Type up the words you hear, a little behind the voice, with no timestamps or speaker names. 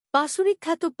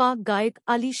পাশুরিখ্যাত পাক গায়ক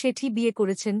আলী শেঠি বিয়ে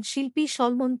করেছেন শিল্পী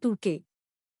সলমন তুরকে।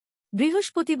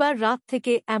 বৃহস্পতিবার রাত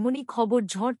থেকে এমনই খবর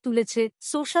ঝড় তুলেছে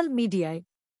সোশ্যাল মিডিয়ায়।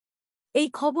 এই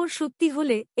খবর সত্যি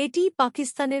হলে এটিই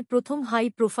পাকিস্তানের প্রথম হাই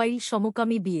প্রোফাইল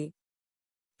সমকামী বিয়ে।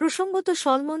 প্রসঙ্গত,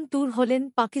 সলমন তুর হলেন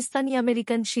পাকিস্তানি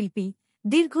আমেরিকান শিল্পী।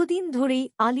 দীর্ঘদিন ধরেই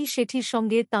আলী শেঠির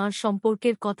সঙ্গে তাঁর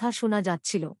সম্পর্কের কথা শোনা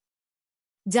যাচ্ছিল।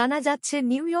 জানা যাচ্ছে,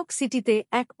 নিউ ইয়র্ক সিটিতে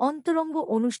এক অন্তরঙ্গ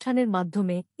অনুষ্ঠানের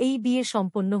মাধ্যমে এই বিয়ে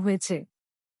সম্পন্ন হয়েছে।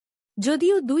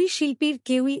 যদিও দুই শিল্পীর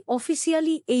কেউই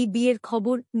অফিসিয়ালি এই বিয়ের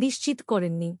খবর নিশ্চিত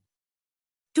করেননি।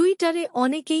 টুইটারে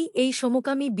অনেকেই এই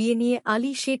সমকামী বিয়ে নিয়ে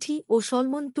আলী শেঠি ও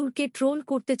সলমন তুরকে ট্রোল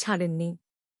করতে ছাড়েননি।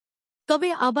 তবে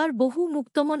আবার বহু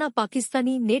মুক্তমনা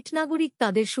পাকিস্তানি নেট নাগরিক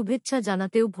তাদের শুভেচ্ছা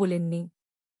জানাতেও ভোলেননি।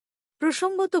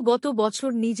 প্রসঙ্গত, গত বছর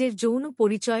নিজের যৌন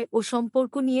পরিচয় ও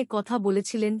সম্পর্ক নিয়ে কথা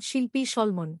বলেছিলেন শিল্পী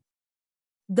সলমন।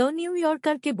 দ্য নিউ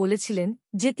ইয়র্কারকে বলেছিলেন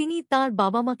যে তিনি তাঁর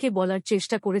বাবা মাকে বলার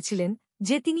চেষ্টা করেছিলেন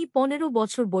যে তিনি 15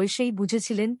 বছর বয়সেই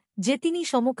বুঝেছিলেন যে তিনি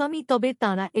সমকামী, তবে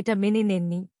তাঁরা এটা মেনে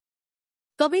নেননি।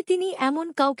 তবে তিনি এমন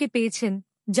কাউকে পেয়েছেন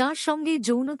যার সঙ্গে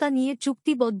যৌনতা নিয়ে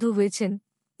চুক্তিবদ্ধ হয়েছেন।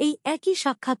 এই একই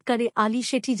সাক্ষাৎকারে আলী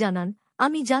শেঠি জানান,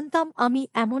 আমি জানতাম আমি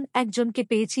এমন একজনকে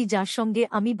পেয়েছি যার সঙ্গে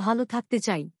আমি ভালো থাকতে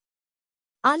চাই।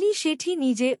 আলী শেঠি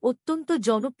নিজে অত্যন্ত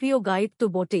জনপ্রিয় গায়ক তো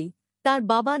বটেই, তার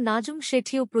বাবা নাজম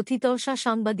শেঠিও প্রথিতযশা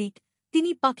সাংবাদিক।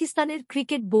 তিনি পাকিস্তানের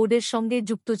ক্রিকেট বোর্ডের সঙ্গে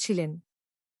যুক্ত ছিলেন।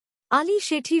 আলী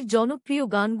শেঠির জনপ্রিয়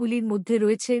গানগুলির মধ্যে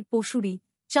রয়েছে পশুরি,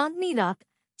 চাঁদনি রাত,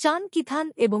 চান কি থান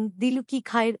এবং দিল কি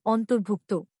খায়ের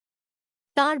অন্তর্ভুক্ত।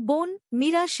 তার বোন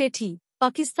মীরা শেঠি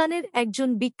পাকিস্তানের একজন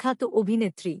বিখ্যাত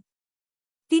অভিনেত্রী।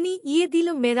 তিনি ইয়ে দিল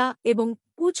মেরা এবং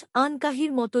কুছ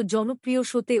আনকাহির মতো জনপ্রিয়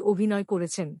শোতে অভিনয়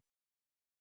করেছেন।